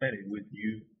 I want to spend it with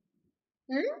you.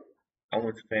 Hmm? I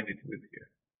want to spend it with you.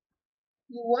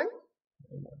 You want?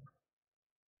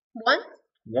 Want?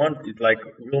 Want is like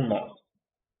real mouth.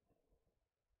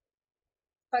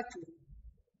 Fuck you.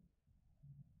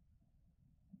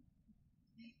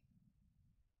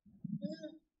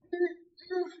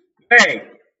 Hey!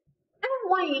 I don't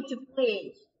want you to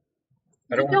play.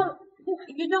 I don't want.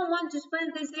 You don't want to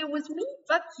spend this day with me?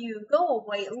 Fuck you. Go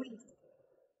away. Leave.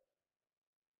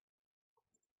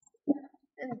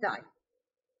 And die.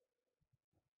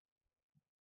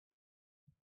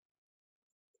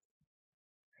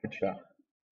 Headshot.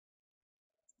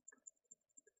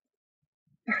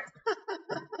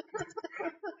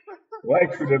 Why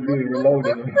should I be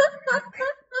reloading?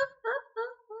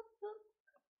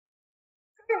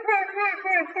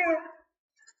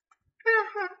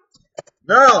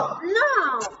 No!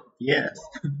 No! Yes.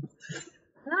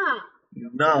 No!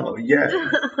 No, yes.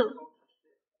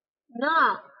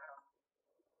 No!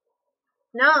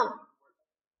 No!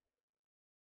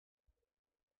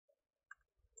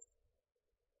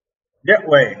 Get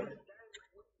away.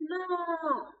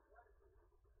 No!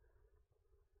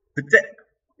 Protect.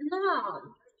 No!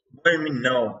 What do you mean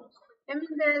no? I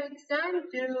mean that it's time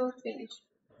to finish.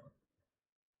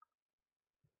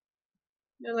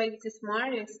 You're like the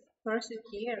smartest person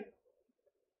here.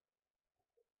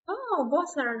 Oh,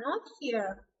 boss are not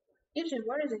here. Agent,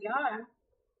 where is the guy?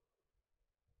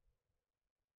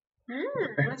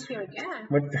 What's here again?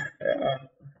 What the hell?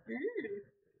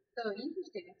 So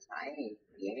interesting, exciting.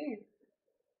 Yeah.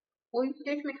 Will you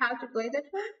teach me how to play that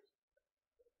one?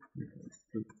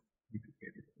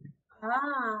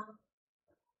 Ah,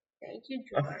 thank you,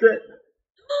 George. That's it.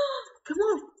 Come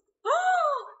on.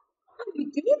 Oh,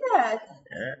 you did that.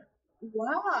 Yeah.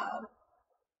 Wow.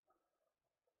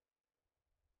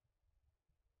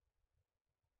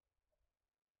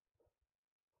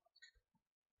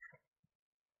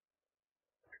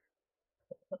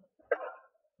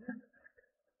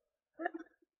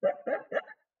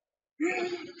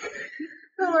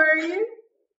 How are you?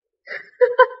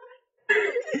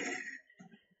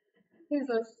 He's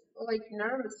just like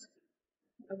nervous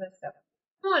of that stuff.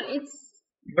 Come on, it's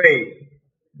Wait.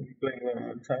 Let me play one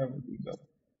more time. We go.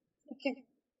 okay.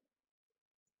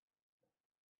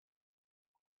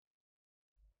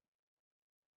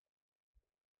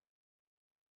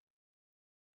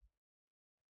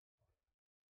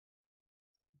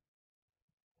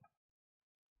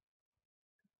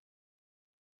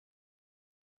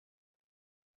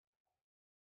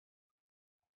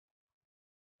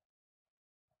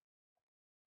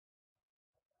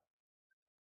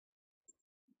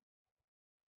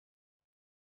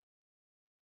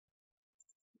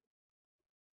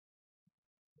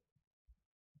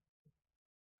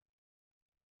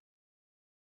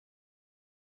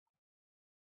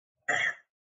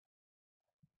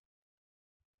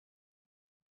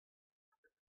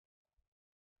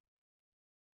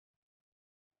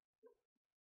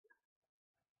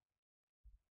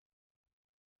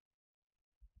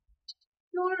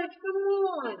 George, come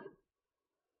on.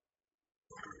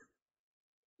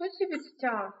 Let's see if it's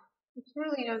tough. It's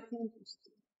really not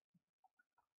interesting.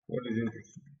 What is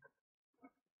interesting?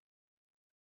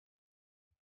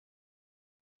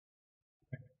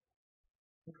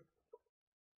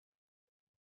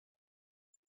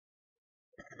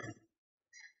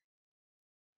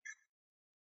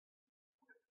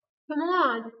 Come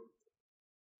on.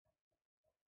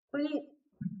 We need,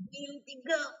 we need to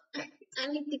go. I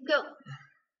need to go.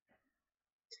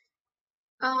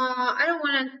 I don't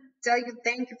want to tell you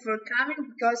thank you for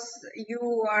coming because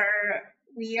you are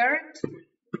weird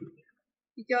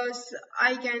because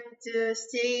I can't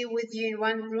stay with you in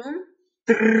one room.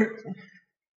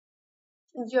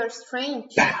 And you're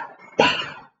strange. Who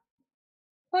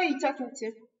are you talking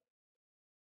to?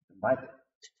 Mike.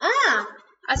 Ah,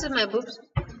 I said my boobs.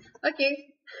 Okay.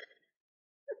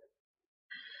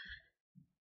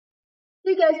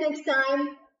 See you guys next time.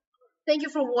 Thank you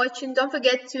for watching. Don't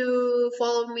forget to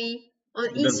follow me on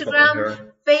Don't Instagram, follow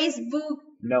her. Facebook,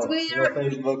 No Twitter,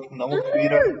 Facebook, no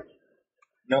Twitter,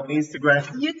 no Instagram.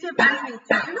 YouTube, and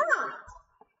Twitter. No.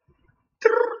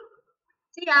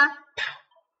 See ya.